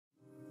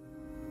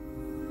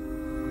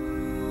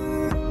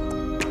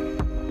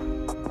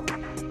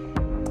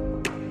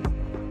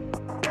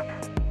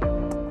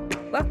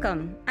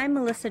Welcome. I'm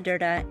Melissa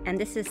Durda, and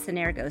this is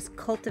Synergo's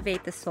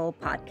Cultivate the Soul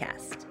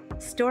podcast.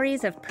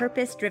 Stories of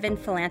purpose-driven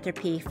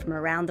philanthropy from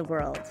around the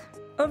world.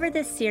 Over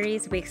this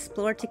series, we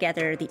explore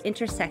together the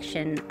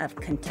intersection of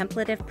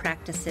contemplative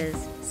practices,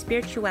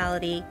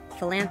 spirituality,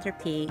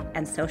 philanthropy,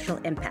 and social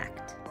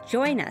impact.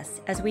 Join us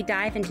as we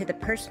dive into the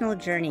personal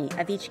journey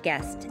of each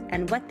guest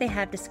and what they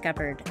have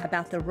discovered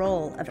about the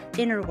role of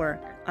inner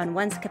work on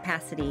one's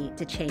capacity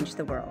to change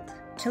the world.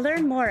 To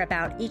learn more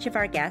about each of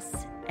our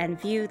guests and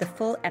view the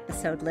full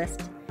episode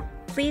list,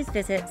 please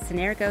visit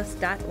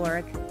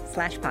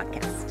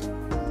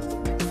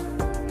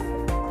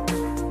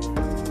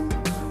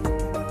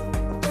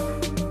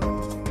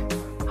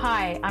synergos.org/podcast.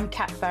 Hi, I'm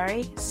Kat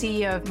Berry,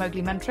 CEO of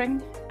Mowgli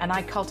Mentoring, and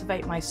I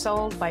cultivate my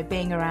soul by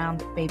being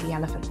around baby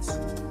elephants.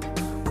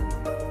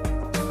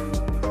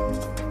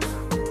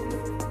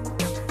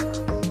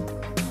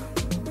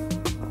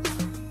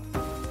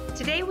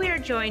 Today we are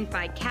joined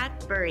by Kat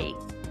Berry,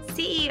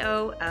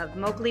 CEO of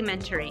Mowgli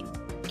Mentoring.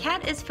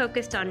 Kat is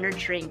focused on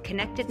nurturing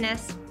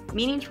connectedness,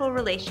 meaningful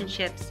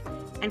relationships,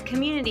 and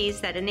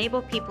communities that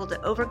enable people to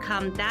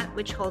overcome that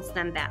which holds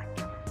them back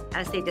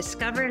as they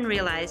discover and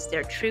realize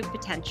their true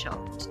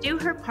potential. To do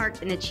her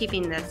part in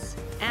achieving this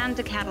and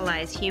to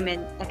catalyze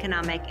human,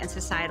 economic, and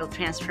societal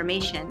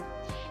transformation,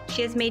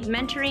 she has made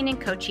mentoring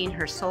and coaching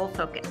her sole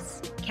focus.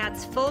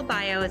 Kat's full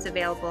bio is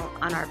available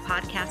on our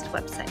podcast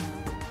website.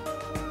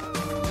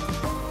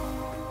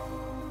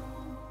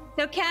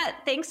 So Kat,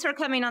 thanks for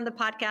coming on the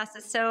podcast.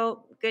 It's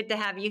so good to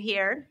have you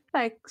here.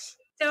 Thanks.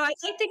 So I'd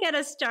like to get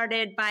us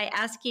started by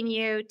asking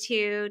you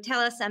to tell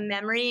us a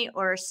memory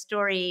or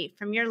story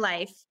from your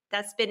life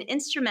that's been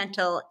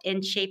instrumental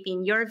in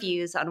shaping your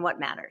views on what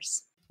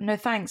matters. No,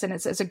 thanks. And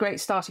it's a great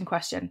starting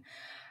question.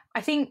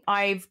 I think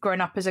I've grown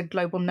up as a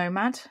global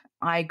nomad.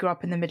 I grew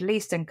up in the Middle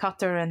East, in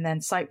Qatar, and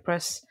then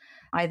Cyprus.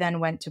 I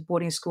then went to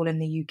boarding school in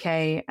the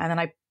UK, and then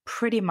I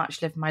pretty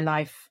much lived my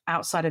life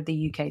outside of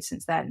the UK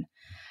since then.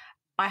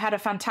 I had a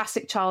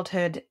fantastic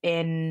childhood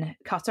in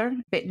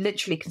Qatar. It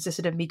literally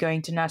consisted of me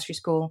going to nursery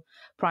school,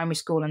 primary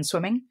school, and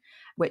swimming,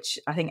 which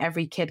I think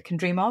every kid can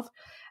dream of.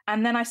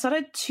 And then I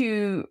started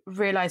to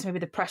realize maybe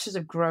the pressures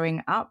of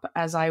growing up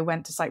as I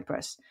went to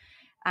Cyprus.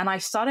 And I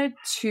started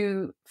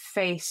to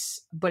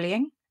face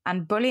bullying,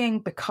 and bullying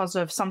because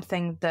of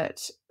something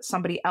that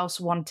somebody else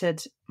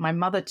wanted my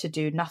mother to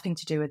do, nothing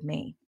to do with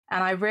me.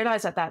 And I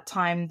realized at that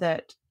time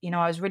that,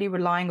 I was really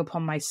relying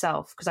upon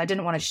myself because I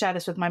didn't want to share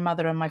this with my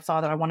mother and my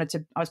father. I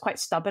was quite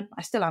stubborn.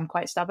 I still am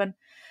quite stubborn.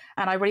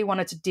 And I really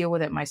wanted to deal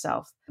with it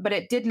myself. But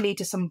it did lead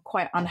to some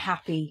quite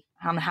unhappy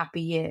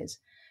years.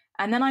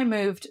 And then I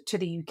moved to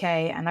the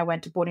UK and I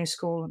went to boarding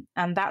school.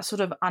 And that sort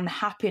of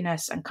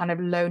unhappiness and kind of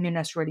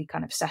loneliness really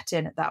kind of set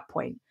in at that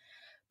point.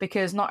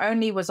 Because not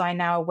only was I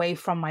now away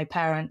from my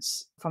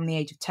parents from the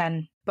age of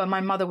 10, but my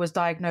mother was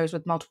diagnosed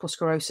with multiple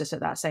sclerosis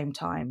at that same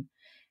time.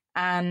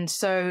 And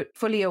so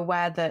fully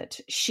aware that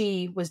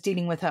she was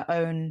dealing with her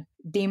own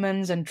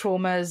demons and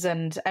traumas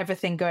and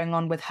everything going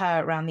on with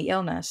her around the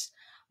illness.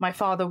 My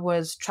father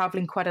was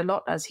traveling quite a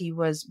lot as he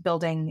was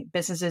building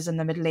businesses in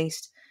the Middle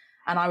East.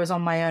 And I was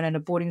on my own in a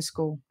boarding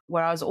school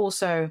where I was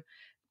also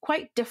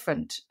quite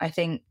different, I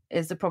think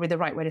is probably the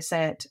right way to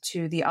say it,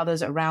 to the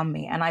others around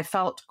me. And I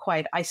felt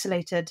quite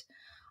isolated.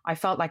 I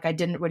felt like I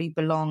didn't really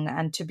belong.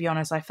 And to be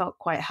honest, I felt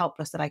quite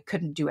helpless that I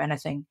couldn't do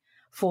anything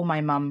for my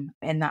mum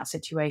in that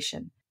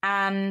situation.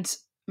 And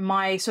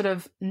my sort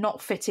of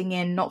not fitting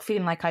in, not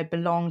feeling like I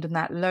belonged, and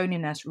that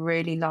loneliness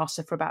really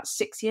lasted for about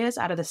 6 years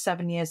out of the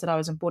 7 years that I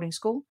was in boarding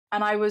school.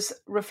 And I was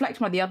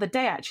reflecting on the other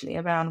day, actually,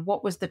 around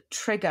what was the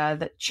trigger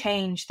that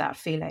changed that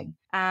feeling.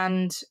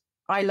 And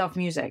I love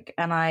music,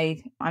 and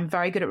I'm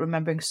very good at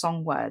remembering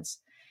song words.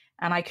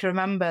 And I can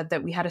remember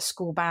that we had a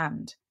school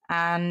band,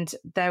 and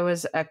there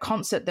was a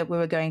concert that we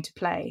were going to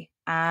play.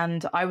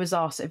 And I was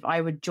asked if I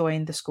would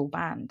join the school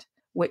band,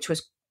 which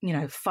was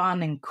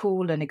fun and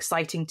cool and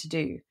exciting to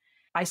do.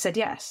 I said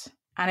yes.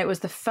 And it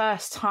was the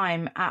first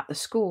time at the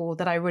school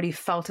that I really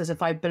felt as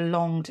if I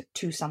belonged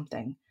to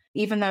something.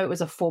 Even though it was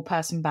a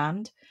 4-person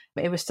band,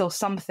 but it was still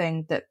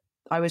something that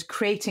I was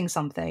creating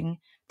something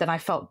that I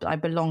felt I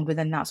belonged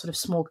within that sort of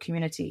small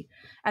community.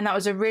 And that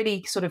was a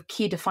really sort of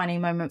key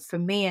defining moment for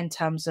me in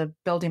terms of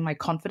building my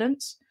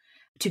confidence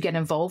to get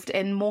involved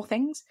in more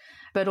things.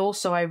 But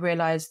also I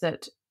realized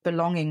that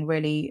belonging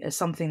really is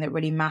something that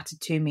really mattered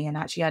to me and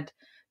actually had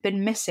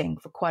been missing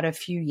for quite a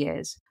few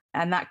years.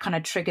 And that kind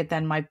of triggered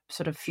then my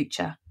sort of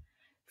future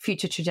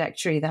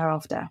trajectory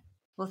thereafter.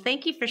 Well,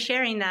 thank you for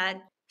sharing that.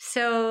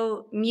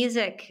 So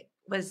music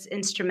was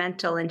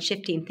instrumental in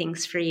shifting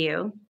things for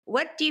you.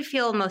 What do you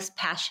feel most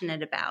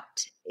passionate about?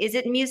 Is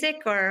it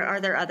music or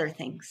are there other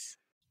things?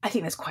 I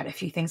think there's quite a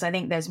few things. I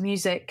think there's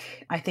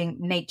music. I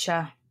think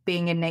nature,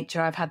 being in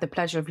nature. I've had the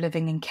pleasure of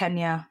living in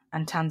Kenya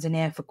and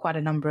Tanzania for quite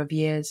a number of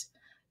years,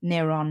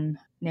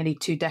 nearly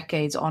 2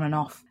 decades on and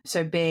off.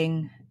 So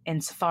being in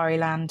Safari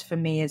Land for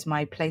me is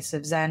my place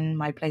of Zen,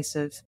 my place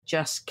of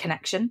just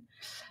connection.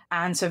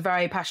 And so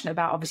very passionate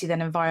about obviously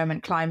then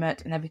environment,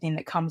 climate and everything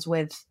that comes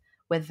with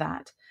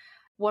that.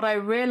 What I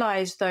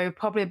realized, though,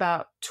 probably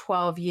about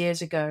 12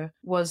 years ago,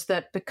 was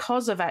that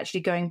because of actually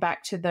going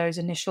back to those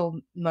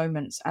initial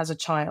moments as a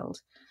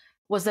child,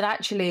 was that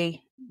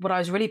actually what I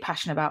was really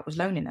passionate about was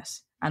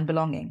loneliness and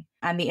belonging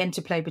and the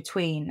interplay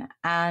between.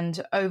 And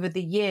over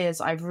the years,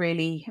 I've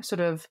really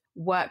sort of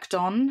worked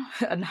on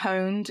and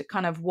honed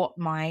kind of what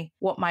my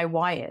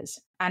why is.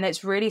 And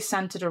it's really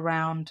centered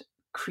around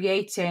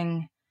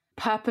creating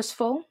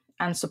purposeful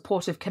and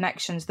supportive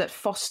connections that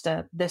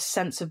foster this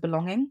sense of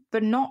belonging,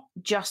 but not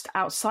just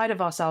outside of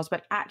ourselves,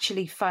 but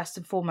actually first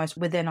and foremost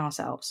within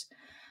ourselves.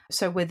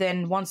 So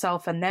within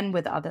oneself and then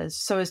with others,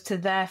 so as to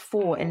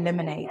therefore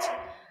eliminate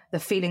the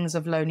feelings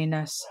of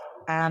loneliness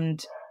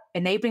and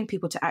enabling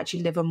people to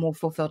actually live a more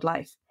fulfilled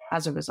life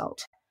as a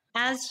result.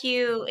 As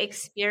you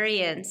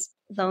experience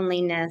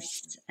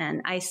loneliness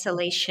and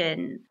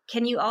isolation,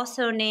 can you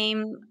also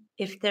name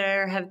if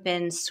there have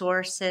been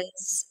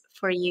sources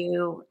for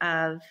you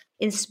of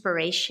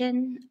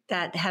inspiration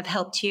that have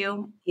helped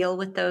you deal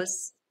with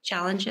those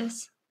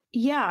challenges?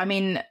 Yeah, I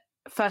mean,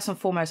 first and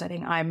foremost, I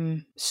think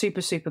I'm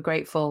super, super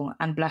grateful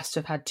and blessed to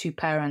have had two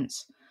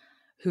parents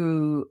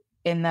who,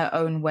 in their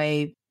own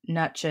way,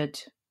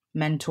 nurtured,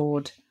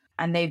 mentored,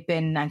 and they've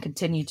been and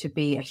continue to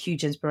be a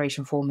huge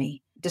inspiration for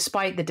me,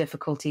 despite the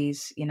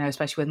difficulties,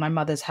 especially with my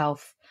mother's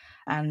health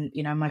and,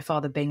 my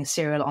father being a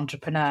serial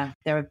entrepreneur.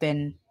 There have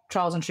been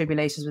trials and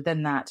tribulations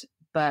within that,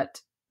 but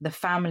the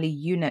family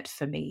unit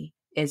for me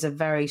is a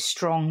very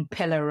strong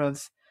pillar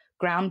of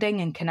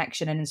grounding and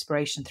connection and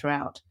inspiration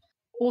throughout.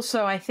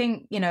 Also, I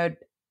think,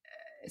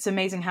 it's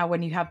amazing how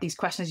when you have these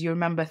questions, you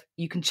remember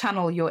you can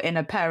channel your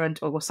inner parent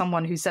or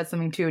someone who said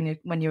something to you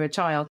when you're a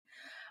child.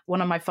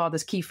 One of my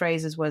father's key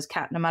phrases was,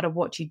 Kat, no matter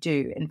what you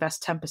do,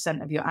 invest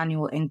 10% of your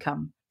annual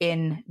income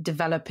in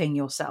developing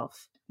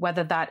yourself,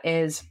 whether that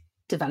is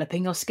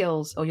developing your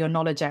skills or your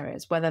knowledge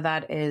areas, whether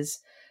that is,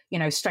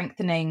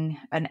 strengthening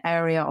an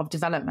area of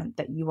development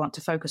that you want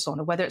to focus on,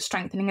 or whether it's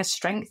strengthening a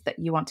strength that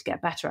you want to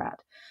get better at,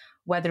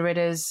 whether it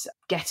is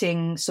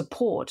getting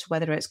support,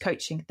 whether it's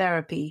coaching,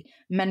 therapy,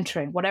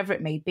 mentoring, whatever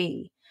it may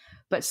be,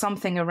 but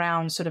something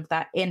around sort of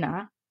that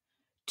inner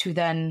to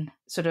then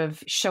sort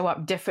of show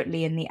up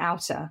differently in the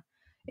outer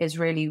is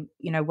really,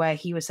 where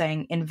he was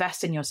saying,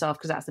 invest in yourself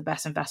because that's the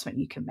best investment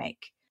you can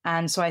make.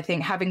 And so I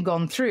think having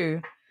gone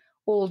through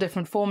all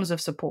different forms of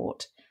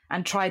support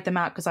and tried them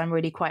out because I'm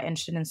really quite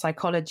interested in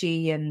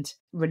psychology and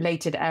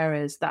related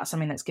areas, that's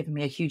something that's given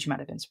me a huge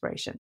amount of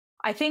inspiration.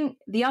 I think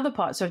the other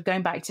part, sort of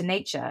going back to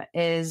nature,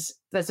 is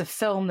there's a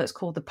film that's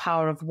called The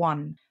Power of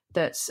One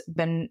that's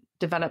been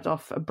developed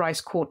off Bryce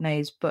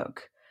Courtenay's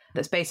book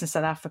that's based in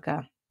South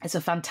Africa. It's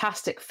a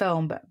fantastic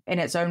film, but in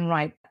its own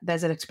right,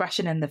 there's an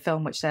expression in the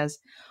film which says,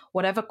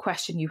 whatever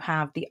question you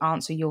have, the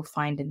answer you'll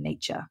find in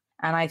nature.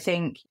 And I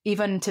think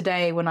even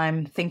today when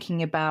I'm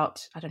thinking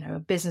about, a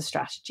business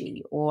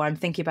strategy, or I'm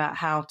thinking about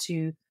how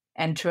to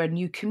enter a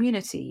new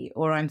community,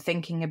 or I'm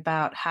thinking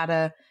about how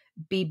to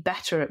be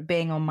better at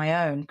being on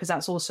my own, because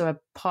that's also a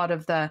part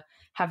of the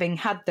having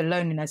had the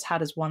loneliness, how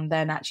does one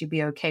then actually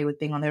be okay with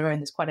being on their own?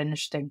 There's quite an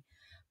interesting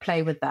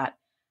play with that.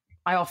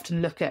 I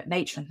often look at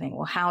nature and think,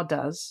 well, how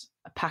does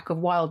a pack of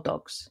wild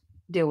dogs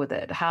deal with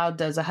it? How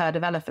does a herd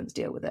of elephants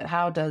deal with it?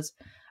 How does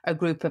a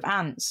group of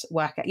ants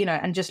work at,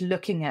 and just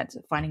looking at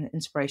finding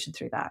inspiration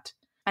through that.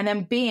 And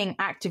then being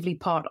actively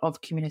part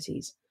of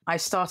communities. I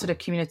started a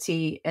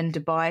community in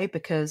Dubai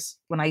because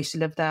when I used to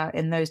live there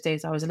in those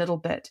days, I was a little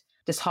bit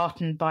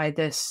disheartened by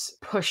this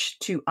push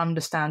to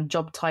understand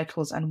job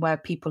titles and where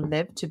people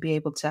live, to be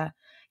able to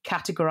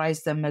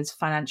categorize them as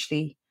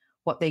financially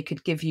what they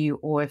could give you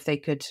or if they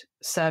could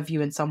serve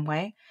you in some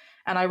way.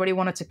 And I really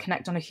wanted to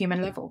connect on a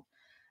human level.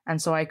 And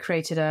so I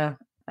created a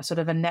sort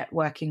of a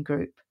networking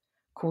group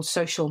called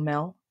Social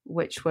Mill,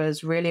 which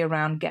was really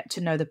around get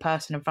to know the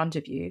person in front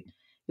of you.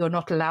 You're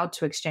not allowed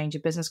to exchange a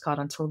business card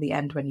until the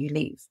end when you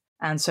leave.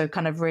 And so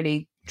kind of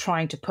really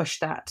trying to push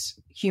that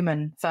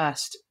human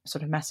first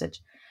sort of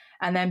message.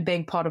 And then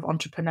being part of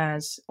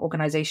Entrepreneurs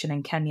organization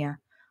in Kenya.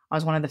 I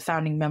was one of the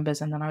founding members,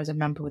 and then I was a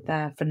member with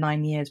there for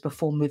 9 years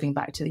before moving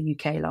back to the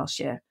UK last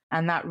year.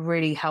 And that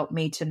really helped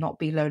me to not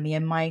be lonely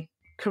in my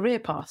career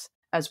path,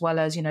 as well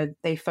as,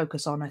 they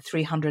focus on a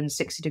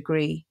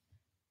 360-degree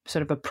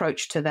sort of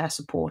approach to their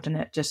support. And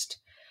it just,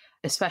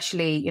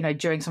 especially,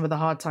 during some of the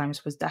hard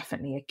times, was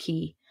definitely a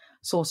key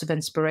source of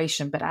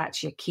inspiration, but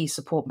actually a key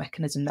support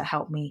mechanism that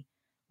helped me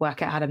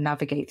work out how to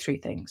navigate through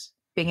things,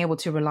 being able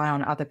to rely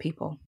on other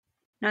people.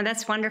 No,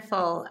 that's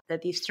wonderful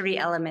that these three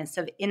elements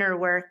of inner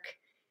work,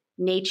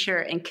 nature,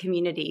 and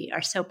community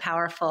are so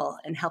powerful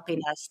in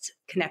helping us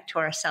connect to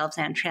ourselves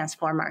and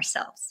transform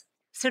ourselves.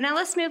 So now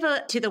let's move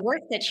to the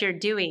work that you're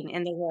doing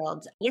in the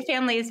world. Your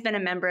family has been a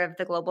member of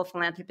the Global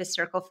Philanthropist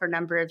Circle for a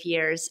number of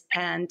years.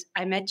 And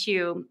I met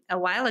you a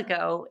while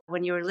ago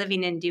when you were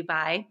living in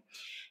Dubai.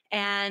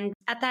 And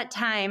at that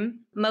time,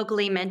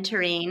 Mowgli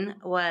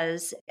Mentoring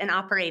was an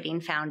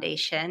operating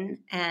foundation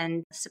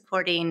and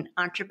supporting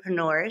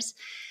entrepreneurs.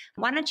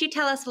 Why don't you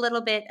tell us a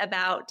little bit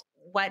about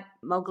what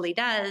Mowgli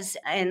does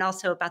and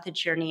also about the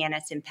journey and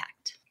its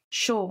impact?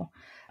 Sure.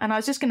 And I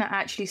was just going to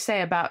actually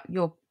say about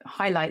your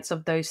highlights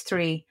of those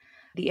three,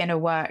 the inner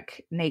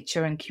work,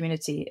 nature, and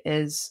community,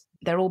 is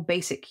they're all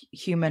basic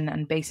human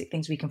and basic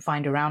things we can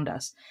find around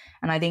us.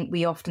 And I think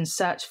we often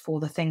search for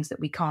the things that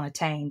we can't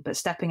attain, but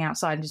stepping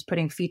outside and just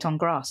putting feet on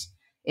grass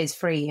is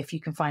free if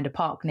you can find a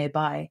park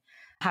nearby,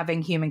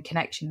 having human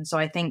connection. So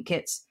I think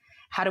it's,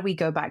 how do we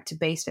go back to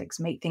basics,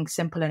 make things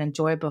simple and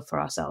enjoyable for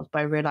ourselves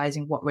by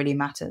realizing what really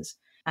matters?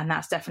 And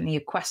that's definitely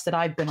a quest that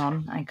I've been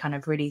on, and kind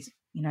of really,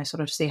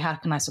 sort of see how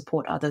can I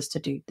support others to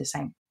do the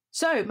same.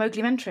 So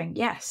Mowgli mentoring,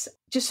 yes.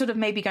 Just sort of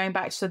maybe going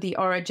back to the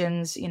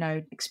origins,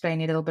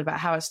 explaining a little bit about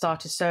how it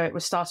started. So it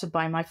was started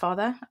by my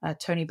father,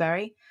 Tony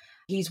Berry.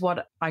 He's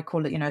what I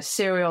call it, a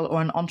serial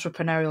or an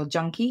entrepreneurial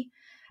junkie,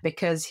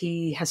 because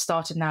he has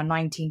started now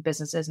 19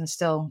 businesses and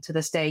still to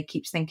this day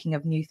keeps thinking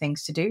of new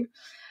things to do.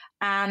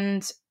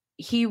 And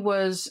he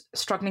was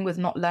struggling with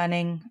not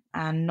learning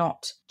and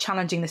not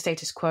challenging the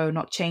status quo,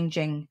 not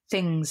changing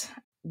things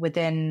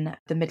within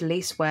the Middle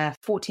East, where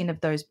 14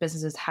 of those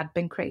businesses had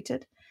been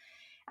created.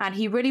 And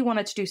he really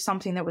wanted to do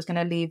something that was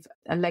going to leave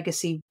a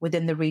legacy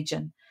within the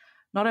region.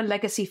 Not a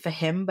legacy for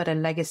him, but a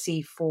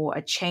legacy for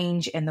a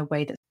change in the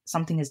way that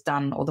something is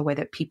done or the way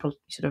that people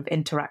sort of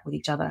interact with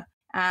each other.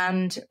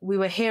 And we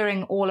were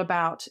hearing all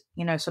about,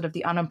 sort of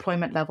the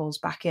unemployment levels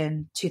back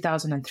in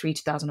 2003,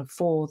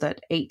 2004,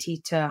 that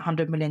 80 to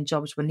 100 million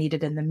jobs were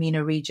needed in the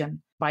MENA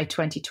region by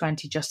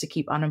 2020 just to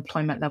keep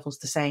unemployment levels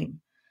the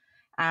same.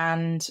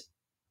 And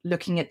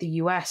looking at the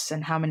US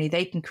and how many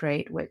they can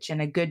create, which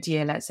in a good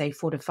year, let's say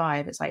 4 to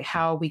 5, it's like,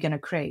 how are we going to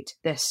create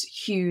this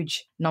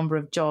huge number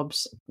of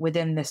jobs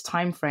within this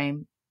time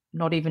frame,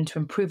 not even to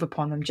improve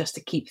upon them, just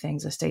to keep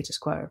things a status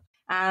quo?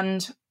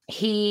 And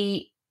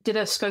he did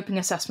a scoping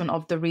assessment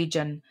of the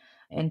region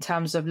in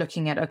terms of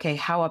looking at, okay,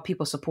 how are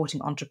people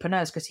supporting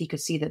entrepreneurs? Because he could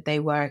see that they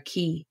were a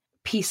key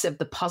piece of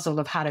the puzzle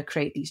of how to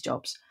create these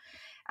jobs.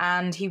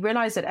 And he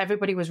realized that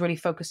everybody was really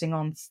focusing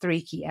on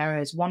 3 key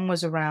areas. One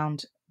was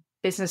around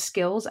business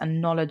skills and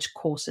knowledge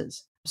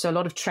courses. So a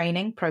lot of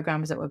training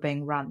programs that were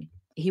being run.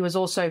 He was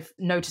also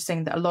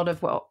noticing that a lot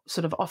of were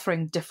sort of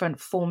offering different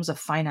forms of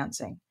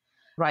financing,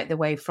 right the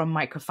way from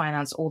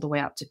microfinance all the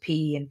way up to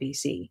PE and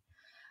VC.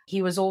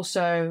 He was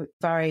also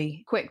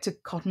very quick to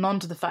cotton on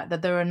to the fact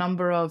that there were a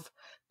number of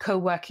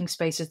co-working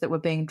spaces that were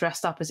being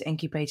dressed up as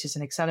incubators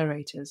and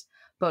accelerators,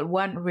 but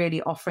weren't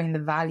really offering the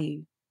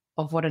value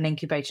of what an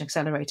incubator and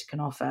accelerator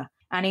can offer.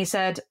 And he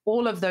said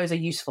all of those are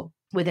useful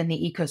within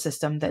the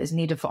ecosystem that is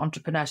needed for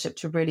entrepreneurship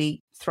to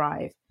really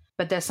thrive.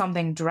 But there's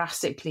something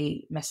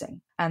drastically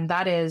missing. And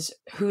that is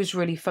who's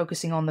really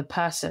focusing on the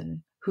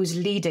person who's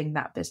leading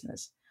that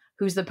business.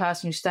 Who's the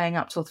person who's staying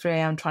up till 3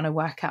 a.m. trying to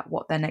work out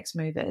what their next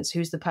move is?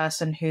 Who's the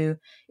person who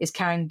is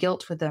carrying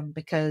guilt with them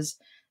because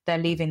they're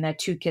leaving their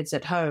 2 kids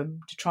at home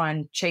to try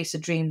and chase a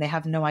dream they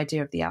have no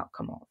idea of the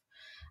outcome of,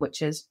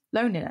 which is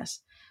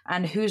loneliness?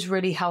 And who's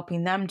really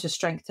helping them to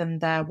strengthen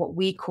their, what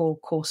we call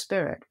core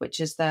spirit, which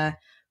is their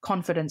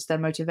confidence, their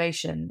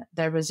motivation,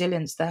 their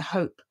resilience, their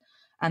hope,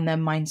 and their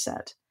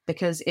mindset?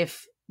 Because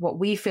if what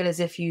we feel is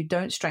if you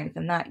don't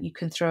strengthen that, you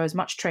can throw as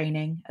much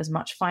training, as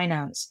much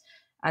finance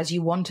as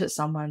you want at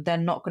someone, they're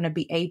not going to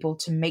be able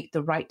to make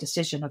the right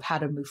decision of how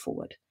to move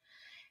forward.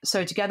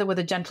 So together with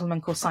a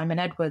gentleman called Simon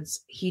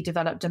Edwards, he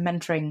developed a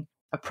mentoring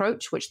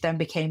approach, which then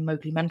became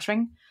Mowgli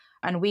Mentoring.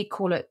 And we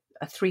call it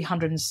a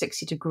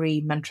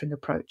 360-degree mentoring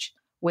approach,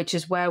 which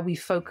is where we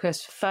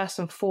focus first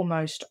and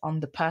foremost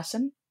on the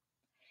person,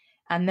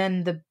 and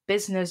then the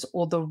business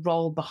or the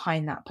role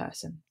behind that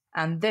person.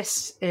 And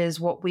this is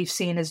what we've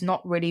seen has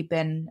not really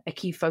been a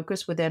key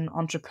focus within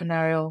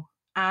entrepreneurial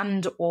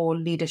and or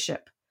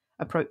leadership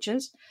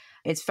approaches.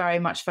 It's very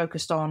much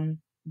focused on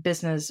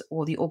business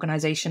or the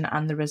organization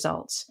and the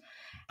results.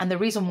 And the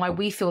reason why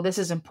we feel this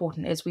is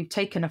important is we've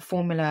taken a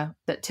formula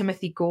that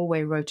Timothy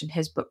Galway wrote in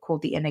his book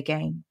called The Inner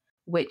Game,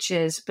 which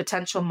is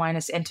potential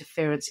minus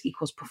interference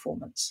equals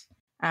performance.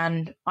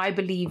 And we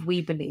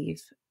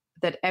believe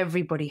that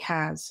everybody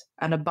has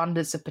an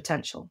abundance of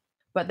potential,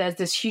 but there's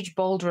this huge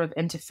boulder of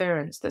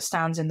interference that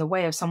stands in the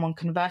way of someone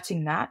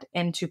converting that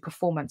into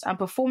performance. And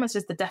performance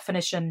is the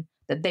definition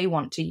that they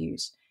want to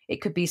use. It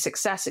could be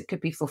success, it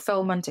could be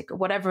fulfillment,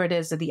 whatever it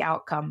is, of the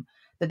outcome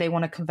that they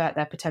want to convert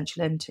their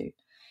potential into.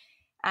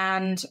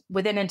 And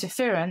within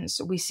interference,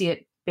 we see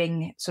it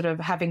being sort of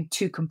having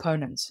 2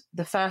 components.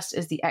 The first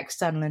is the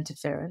external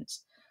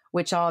interference,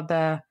 which are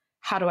the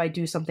how do I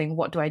do something,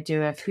 what do I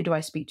do if, who do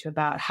I speak to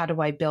about, how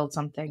do I build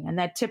something? And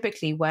they're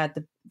typically where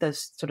the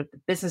sort of the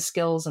business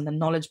skills and the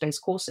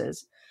knowledge-based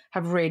courses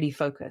have really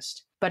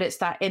focused. But it's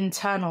that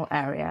internal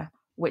area,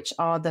 which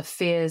are the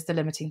fears, the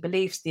limiting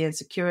beliefs, the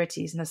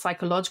insecurities, and the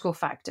psychological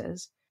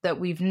factors that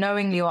we've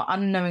knowingly or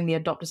unknowingly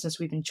adopted since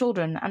we've been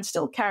children and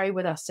still carry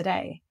with us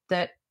today,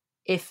 that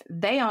if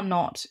they are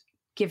not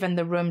given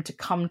the room to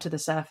come to the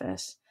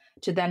surface,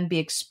 to then be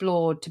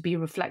explored, to be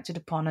reflected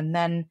upon, and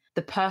then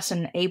the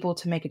person able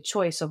to make a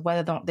choice of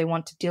whether or not they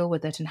want to deal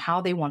with it and how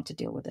they want to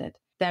deal with it,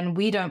 then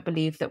we don't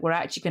believe that we're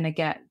actually going to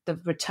get the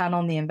return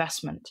on the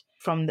investment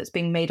from that's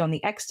being made on the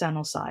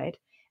external side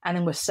And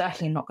then we're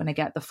certainly not going to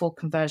get the full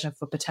conversion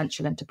for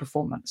potential into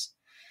performance.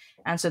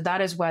 And so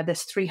that is where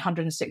this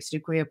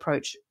 360-degree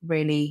approach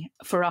really,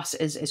 for us,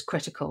 is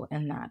critical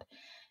in that.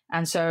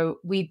 And so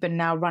we've been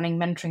now running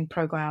mentoring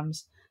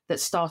programs that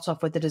start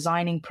off with the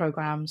designing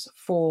programs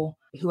for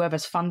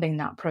whoever's funding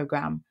that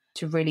program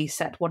to really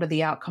set what are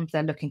the outcomes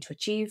they're looking to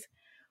achieve.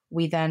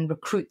 We then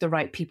recruit the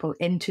right people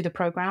into the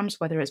programs,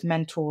 whether it's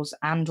mentors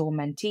and or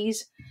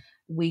mentees.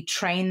 We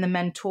train the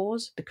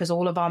mentors because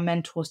all of our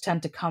mentors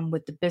tend to come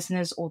with the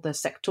business or the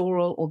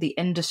sectoral or the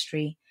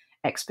industry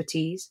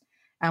expertise.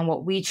 And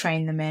what we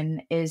train them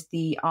in is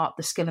the art,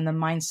 the skill, and the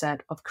mindset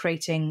of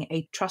creating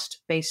a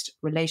trust-based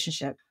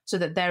relationship so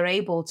that they're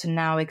able to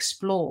now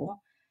explore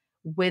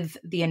with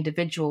the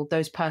individual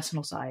those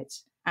personal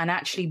sides and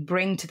actually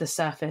bring to the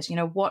surface,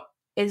 what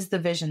is the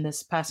vision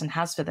this person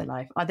has for their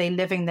life? Are they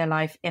living their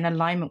life in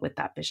alignment with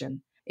that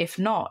vision? If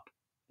not,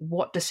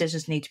 what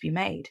decisions need to be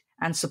made,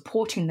 and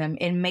supporting them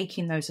in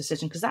making those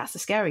decisions, because that's the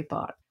scary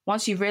part.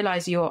 Once you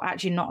realize you're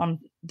actually not on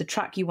the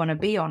track you want to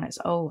be on, it's,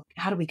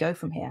 how do we go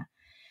from here?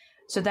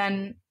 So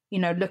then,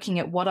 looking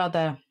at what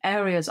other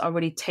areas are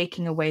really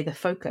taking away the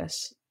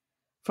focus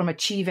from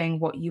achieving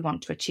what you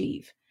want to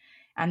achieve.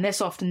 And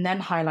this often then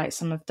highlights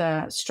some of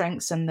the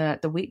strengths and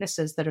the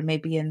weaknesses that are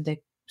maybe in the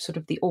sort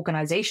of the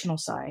organizational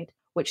side,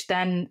 which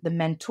then the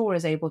mentor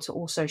is able to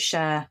also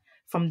share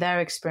from their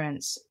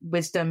experience,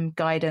 wisdom,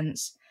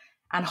 guidance,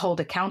 and hold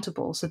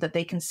accountable so that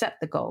they can set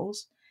the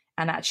goals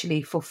and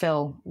actually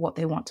fulfill what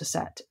they want to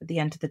set at the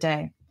end of the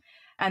day.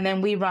 And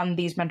then we run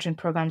these mentoring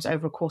programs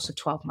over a course of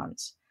 12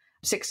 months,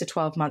 6 to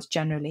 12 months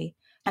generally.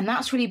 And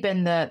that's really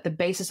been the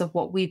basis of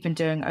what we've been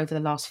doing over the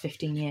last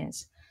 15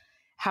 years.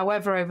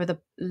 However, over the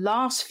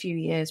last few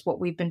years, what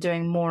we've been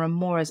doing more and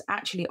more is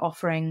actually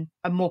offering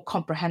a more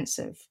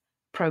comprehensive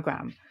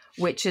program,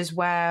 which is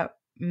where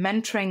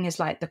mentoring is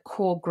like the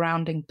core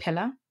grounding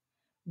pillar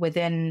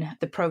within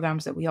the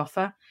programs that we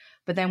offer.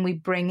 But then we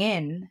bring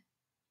in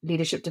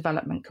leadership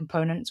development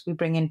components, we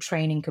bring in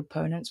training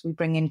components, we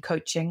bring in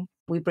coaching,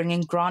 we bring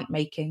in grant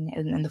making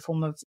in the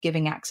form of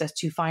giving access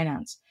to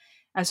finance.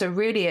 And so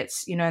really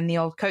it's, in the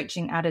old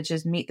coaching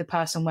adages, meet the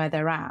person where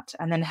they're at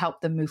and then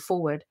help them move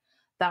forward.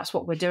 That's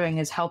what we're doing,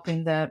 is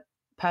helping the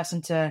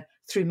person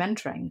through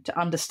mentoring, to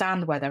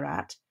understand where they're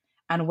at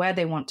and where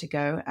they want to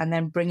go, and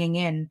then bringing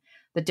in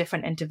the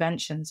different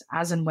interventions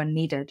as and when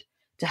needed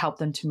to help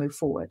them to move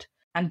forward.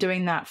 And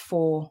doing that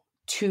for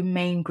two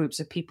main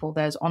groups of people.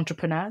 There's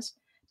entrepreneurs,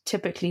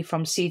 typically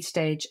from seed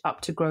stage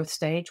up to growth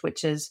stage,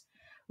 which is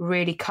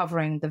really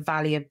covering the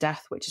valley of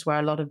death, which is where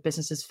a lot of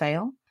businesses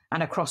fail,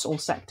 and across all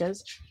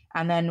sectors.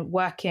 And then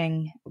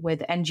working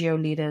with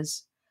NGO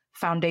leaders,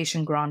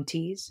 foundation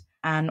grantees,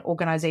 and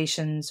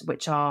organizations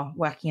which are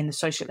working in the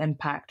social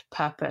impact,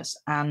 purpose,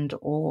 and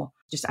or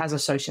just as a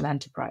social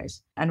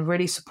enterprise, and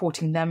really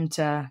supporting them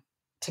to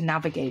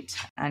navigate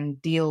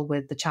and deal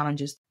with the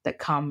challenges that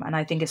come. And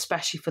I think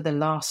especially for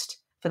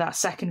that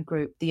second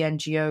group, the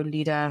NGO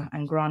leader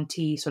and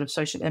grantee sort of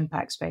social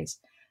impact space,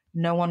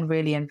 no one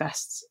really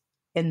invests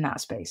in that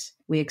space.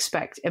 We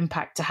expect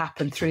impact to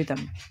happen through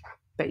them,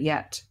 but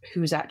yet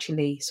who's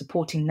actually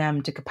supporting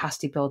them to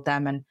capacity build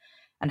them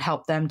and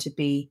help them to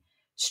be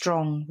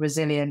strong,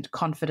 resilient,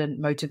 confident,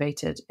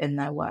 motivated in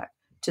their work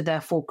to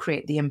therefore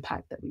create the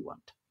impact that we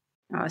want.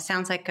 Oh, it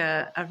sounds like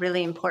a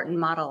really important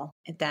model,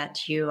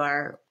 that you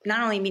are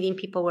not only meeting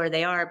people where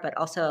they are, but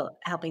also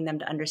helping them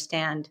to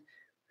understand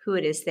who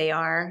it is they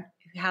are,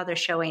 how they're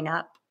showing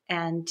up,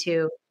 and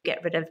to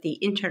get rid of the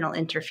internal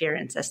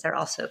interference as they're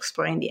also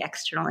exploring the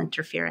external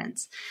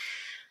interference.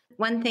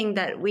 One thing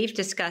that we've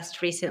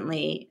discussed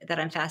recently that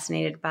I'm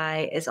fascinated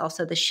by is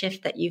also the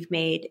shift that you've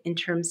made in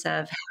terms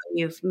of how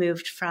you've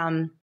moved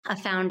from a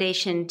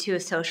foundation to a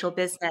social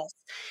business.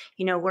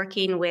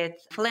 Working with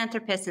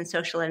philanthropists and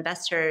social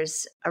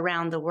investors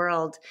around the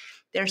world,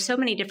 there are so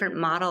many different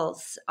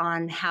models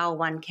on how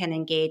one can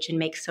engage and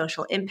make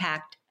social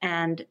impact.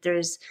 And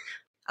there's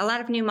a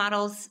lot of new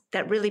models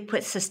that really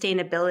put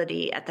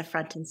sustainability at the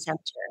front and center.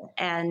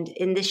 And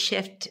in this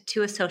shift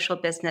to a social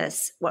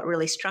business, what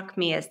really struck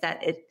me is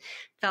that it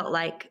felt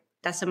like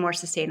that's a more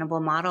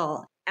sustainable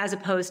model, as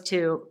opposed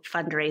to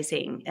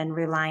fundraising and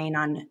relying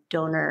on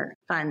donor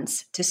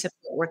funds to support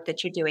work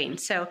that you're doing.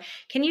 So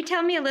can you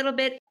tell me a little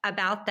bit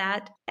about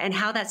that and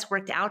how that's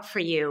worked out for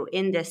you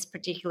in this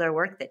particular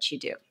work that you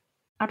do?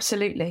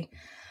 Absolutely.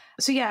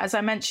 So yeah, as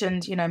I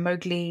mentioned,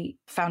 Mowgli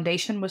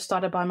Foundation was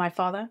started by my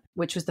father,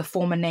 which was the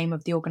former name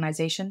of the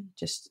organization,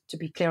 just to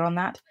be clear on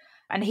that.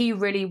 And he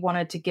really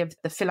wanted to give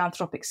the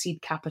philanthropic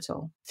seed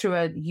capital through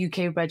a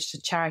UK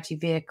registered charity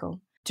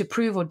vehicle to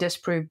prove or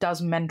disprove,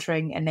 does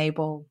mentoring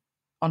enable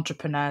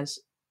entrepreneurs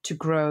to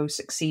grow,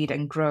 succeed,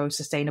 and grow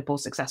sustainable,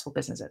 successful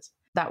businesses.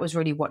 That was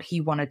really what he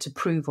wanted to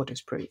prove or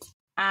disprove.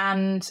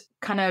 And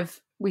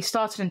we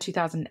started in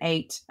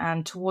 2008,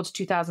 and towards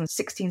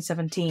 2016,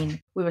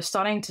 17, we were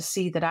starting to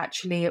see that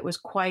actually it was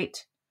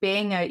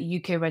being a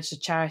UK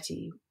registered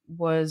charity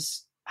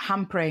was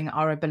hampering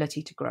our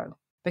ability to grow.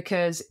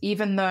 Because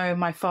even though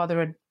my father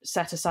had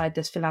set aside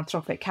this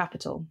philanthropic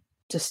capital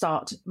to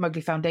start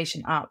Mowgli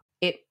Foundation up,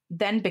 it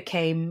then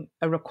became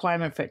a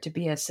requirement for it to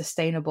be a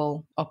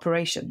sustainable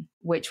operation,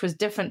 which was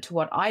different to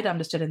what I'd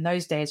understood in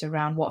those days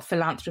around what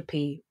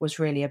philanthropy was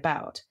really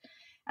about.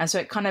 And so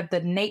it kind of the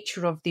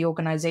nature of the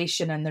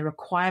organization and the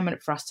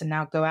requirement for us to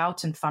now go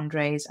out and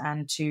fundraise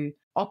and to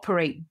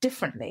operate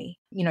differently,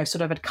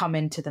 sort of had come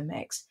into the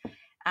mix.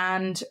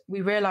 And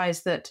we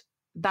realized that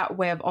that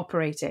way of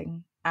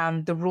operating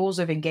and the rules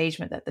of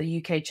engagement that the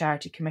UK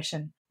Charity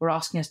Commission were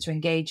asking us to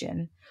engage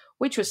in,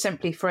 which was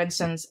simply, for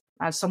instance,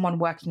 as someone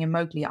working in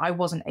Mowgli, I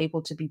wasn't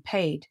able to be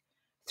paid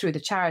through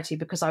the charity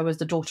because I was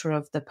the daughter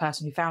of the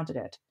person who founded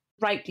it.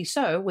 Rightly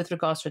so with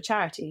regards to a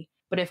charity.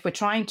 But if we're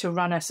trying to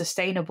run a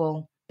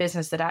sustainable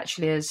business that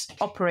actually is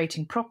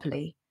operating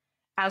properly,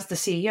 as the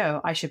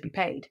CEO, I should be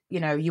paid.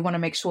 You want to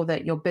make sure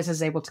that your business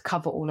is able to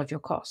cover all of your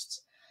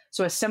costs.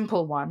 So a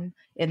simple one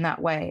in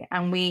that way.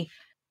 And we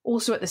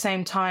also at the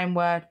same time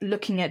were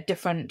looking at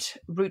different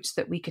routes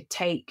that we could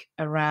take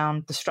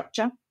around the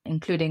structure,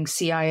 including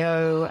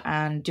CIO,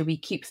 and do we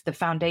keep the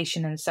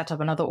foundation and set up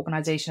another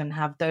organization and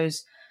have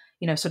those,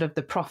 sort of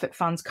the profit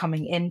funds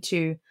coming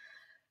into.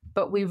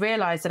 But we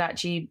realized that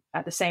actually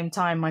at the same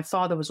time, my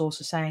father was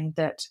also saying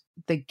that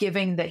the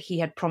giving that he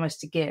had promised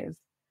to give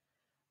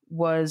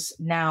was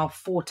now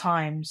 4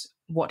 times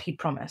what he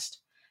promised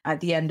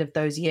at the end of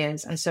those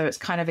years. And so it's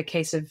kind of a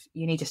case of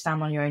you need to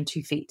stand on your own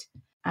 2 feet,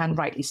 and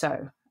rightly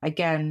so.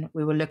 Again,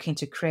 we were looking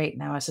to create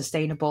now a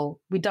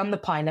sustainable, we'd done the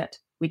pilot,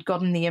 we'd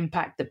gotten the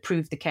impact that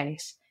proved the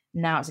case.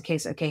 Now it's a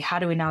case of, okay, how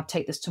do we now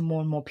take this to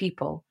more and more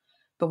people?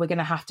 But we're going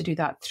to have to do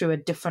that through a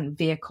different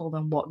vehicle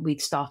than what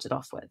we'd started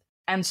off with.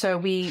 And so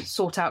we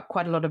sought out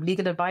quite a lot of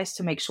legal advice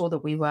to make sure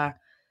that we were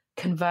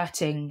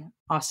converting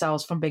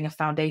ourselves from being a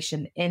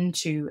foundation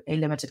into a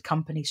limited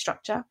company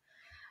structure.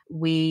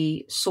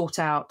 We sought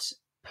out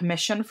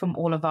permission from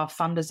all of our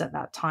funders at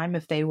that time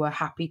if they were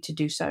happy to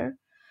do so,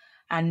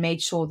 and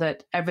made sure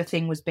that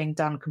everything was being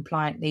done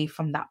compliantly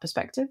from that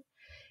perspective.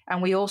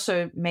 And we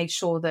also made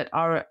sure that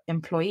our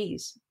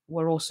employees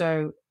were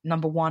also,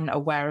 number one,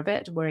 aware of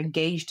it, were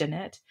engaged in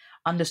it,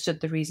 understood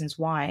the reasons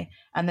why,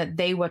 and that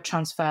they were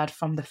transferred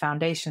from the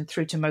foundation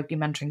through to Mowgli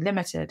Mentoring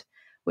Limited,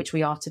 which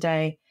we are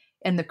today,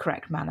 in the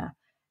correct manner.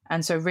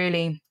 And so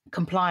really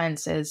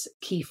compliance is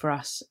key for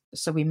us.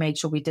 So we made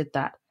sure we did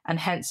that. And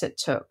hence it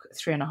took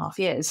 3.5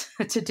 years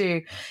to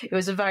do. It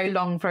was a very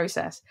long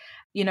process.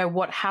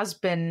 What has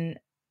been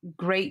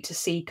great to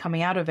see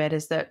coming out of it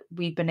is that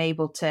we've been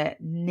able to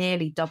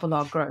nearly double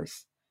our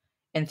growth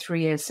in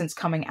 3 years since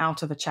coming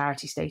out of a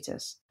charity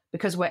status,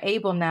 because we're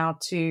able now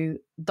to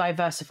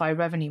diversify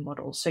revenue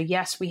models. So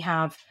yes, we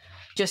have,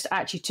 just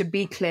actually to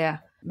be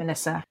clear,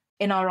 Melissa,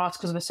 in our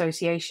Articles of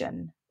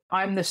Association,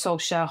 I'm the sole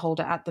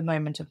shareholder at the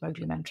moment of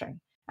Mowgli Mentoring.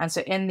 And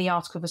so in the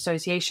Article of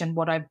Association,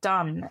 what I've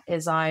done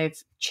is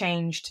I've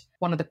changed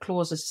one of the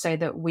clauses to say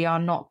that we are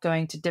not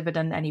going to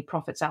dividend any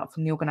profits out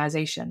from the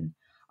organization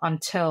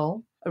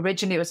until,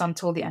 originally it was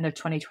until the end of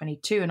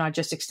 2022, and I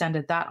just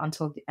extended that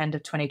until the end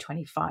of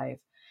 2025.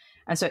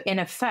 And so in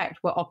effect,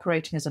 we're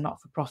operating as a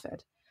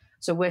not-for-profit.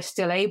 So we're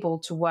still able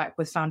to work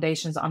with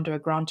foundations under a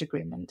grant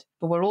agreement,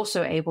 but we're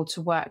also able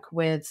to work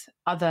with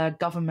other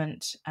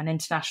government and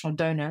international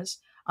donors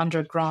under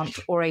a grant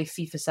or a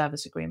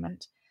fee-for-service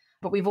agreement.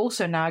 But we've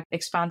also now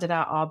expanded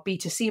out our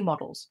B2C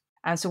models.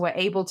 And so we're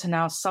able to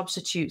now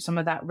substitute some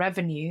of that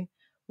revenue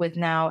with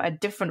now a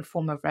different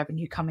form of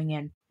revenue coming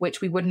in,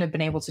 which we wouldn't have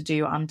been able to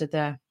do under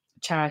the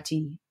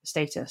charity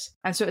status.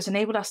 And so it's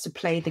enabled us to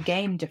play the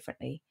game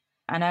differently.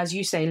 And as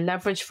you say,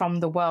 leverage from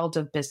the world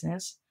of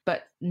business,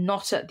 but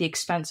not at the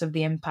expense of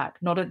the impact,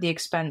 not at the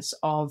expense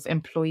of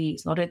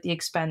employees, not at the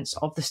expense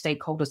of the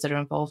stakeholders that are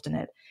involved in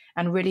it,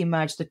 and really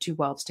merge the two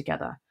worlds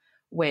together,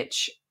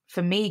 which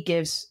for me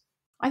gives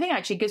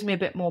me a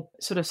bit more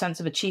sort of sense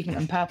of achievement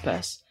and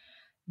purpose,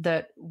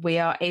 that we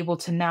are able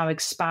to now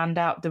expand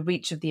out the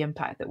reach of the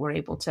impact that we're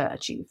able to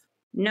achieve.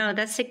 No,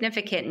 that's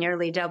significant,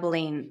 nearly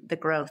doubling the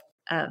growth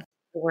of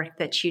the work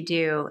that you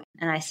do.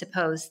 And I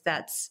suppose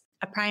that's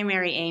a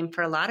primary aim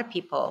for a lot of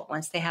people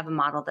once they have a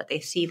model that they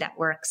see that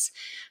works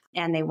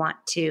and they want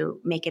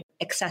to make it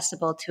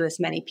accessible to as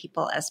many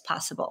people as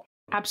possible.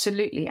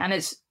 Absolutely. And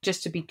it's,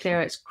 just to be clear,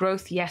 it's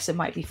growth. Yes, it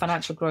might be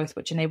financial growth,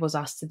 which enables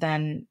us to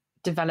then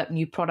develop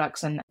new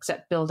products and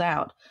build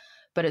out,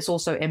 but it's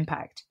also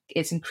impact.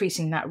 It's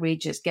increasing that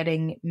reach. It's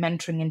getting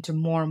mentoring into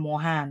more and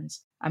more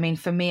hands. I mean,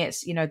 for me,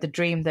 it's, the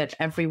dream that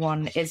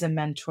everyone is a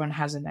mentor and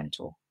has a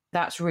mentor.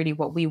 That's really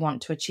what we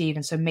want to achieve.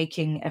 And so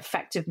making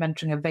effective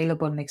mentoring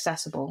available and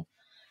accessible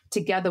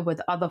together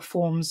with other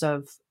forms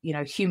of,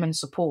 human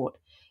support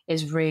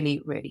is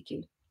really, really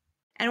key.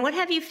 And what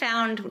have you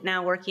found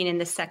now working in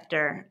this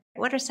sector?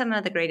 What are some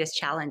of the greatest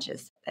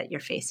challenges that you're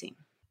facing?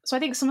 So I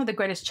think some of the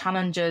greatest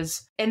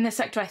challenges in this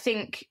sector, I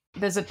think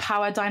there's a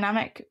power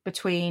dynamic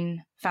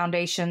between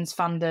foundations,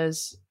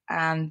 funders,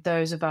 and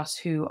those of us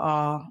who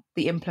are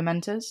the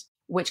implementers,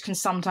 which can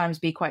sometimes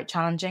be quite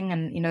challenging.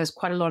 And, there's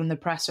quite a lot in the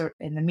press or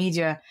in the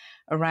media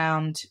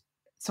around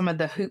some of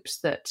the hoops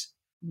that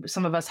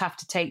some of us have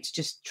to take to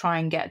just try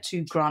and get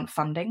to grant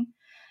funding.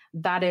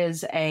 That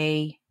is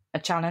a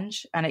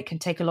challenge, and it can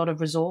take a lot of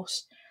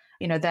resource.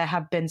 There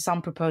have been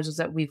some proposals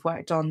that we've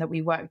worked on that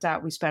we worked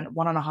out. We spent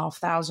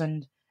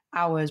 1,500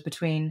 hours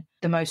between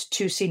the most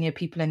two senior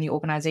people in the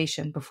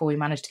organization before we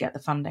managed to get the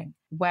funding.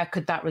 Where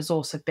could that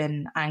resource have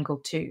been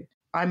angled to?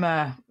 I'm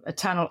a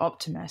eternal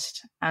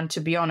optimist. And to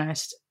be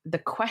honest, the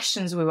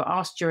questions we were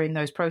asked during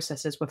those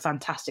processes were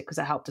fantastic because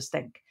it helped us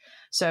think.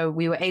 So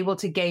we were able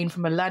to gain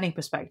from a learning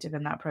perspective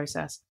in that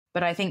process.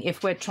 But I think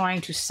if we're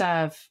trying to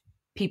serve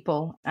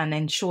people and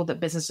ensure that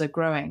businesses are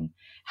growing,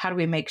 how do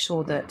we make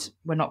sure that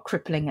we're not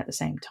crippling at the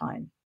same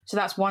time? So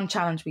that's one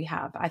challenge we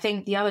have. I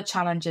think the other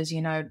challenge is,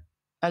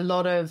 a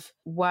lot of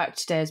work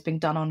today has been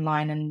done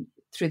online and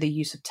through the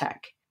use of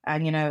tech.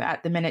 And,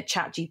 at the minute,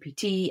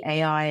 ChatGPT,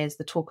 AI is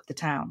the talk of the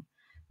town,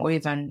 or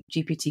even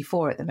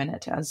GPT-4 at the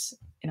minute, as,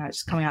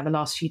 it's coming out the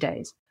last few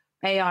days.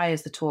 AI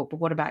is the talk, but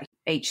what about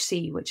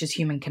HC, which is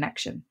human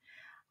connection?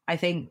 I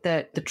think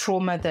that the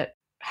trauma that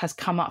has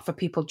come up for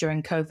people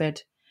during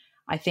COVID,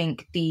 I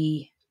think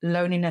the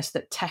loneliness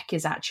that tech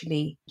is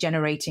actually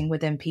generating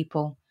within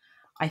people,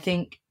 I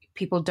think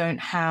people don't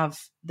have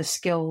the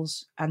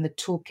skills and the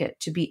toolkit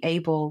to be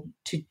able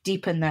to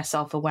deepen their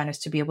self-awareness,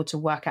 to be able to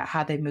work out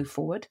how they move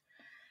forward.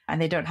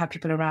 And they don't have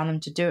people around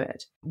them to do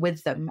it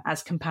with them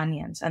as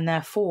companions. And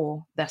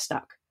therefore, they're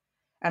stuck.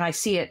 And I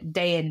see it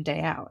day in,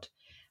 day out.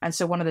 And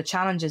so one of the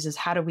challenges is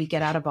how do we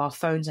get out of our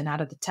phones and out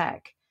of the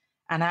tech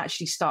and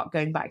actually start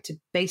going back to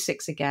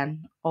basics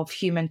again of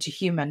human to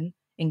human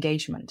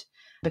engagement?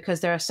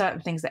 Because there are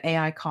certain things that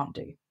AI can't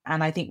do.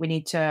 And I think we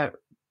need to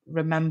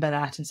remember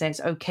that and say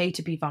it's okay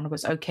to be vulnerable,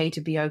 it's okay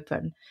to be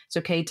open, it's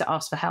okay to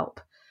ask for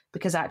help,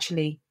 because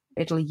actually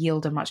it'll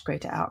yield a much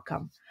greater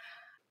outcome.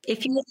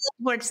 If you look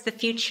towards the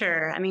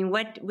future,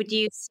 what would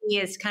you see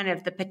as kind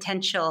of the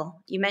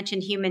potential? You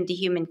mentioned human to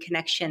human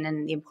connection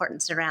and the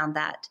importance around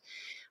that.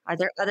 Are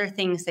there other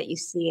things that you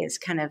see as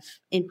kind of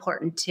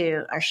important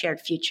to our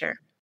shared future?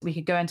 We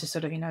could go into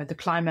sort of, the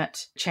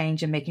climate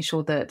change and making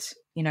sure that,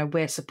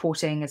 we're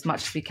supporting as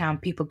much as we can,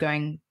 people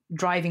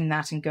driving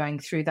that and going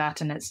through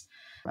that. And it's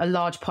a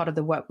large part of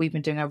the work we've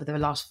been doing over the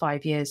last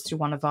 5 years through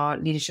one of our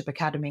leadership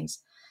academies.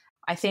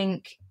 I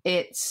think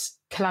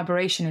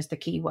collaboration is the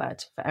key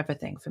word for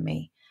everything for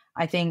me.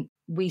 I think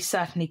we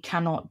certainly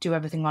cannot do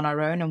everything on our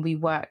own, and we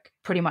work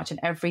pretty much in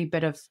every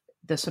bit of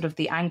the sort of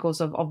the angles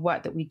of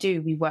work that we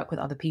do. We work with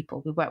other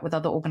people. We work with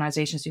other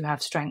organizations who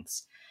have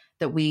strengths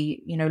that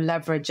we,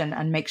 leverage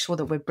and make sure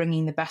that we're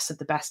bringing the best of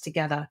the best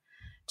together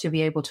to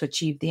be able to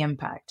achieve the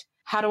impact.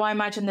 How do I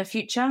imagine the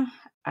future?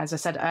 As I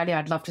said earlier,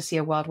 I'd love to see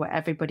a world where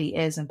everybody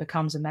is and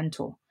becomes a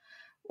mentor,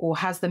 or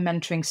has the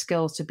mentoring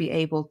skills to be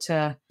able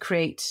to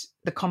create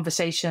the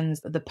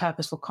conversations, the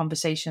purposeful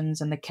conversations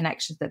and the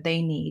connections that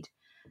they need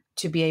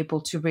to be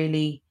able to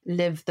really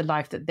live the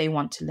life that they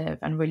want to live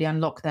and really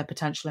unlock their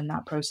potential in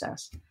that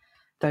process.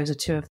 Those are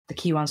two of the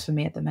key ones for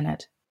me at the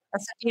minute.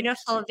 That's a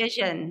beautiful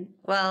vision.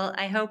 Well,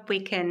 I hope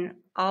we can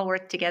all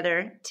work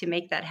together to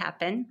make that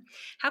happen.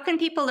 How can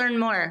people learn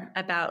more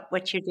about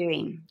what you're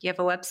doing? Do you have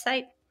a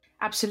website?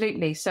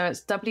 Absolutely. So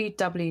it's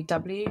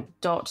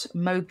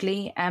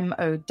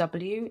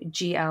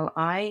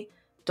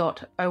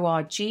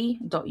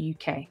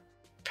www.mowgli.org.uk.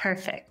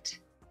 Perfect.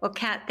 Well,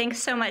 Kat,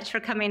 thanks so much for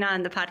coming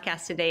on the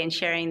podcast today and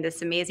sharing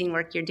this amazing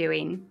work you're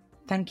doing.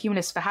 Thank you,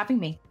 Melissa, for having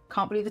me.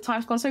 Can't believe the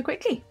time's gone so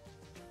quickly.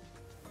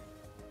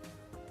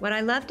 What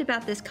I loved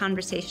about this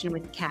conversation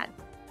with Kat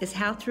is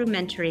how through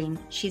mentoring,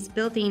 she's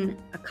building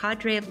a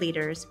cadre of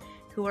leaders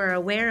who are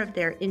aware of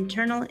their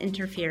internal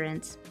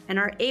interference and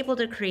are able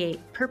to create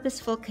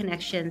purposeful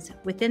connections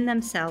within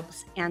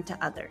themselves and to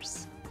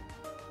others.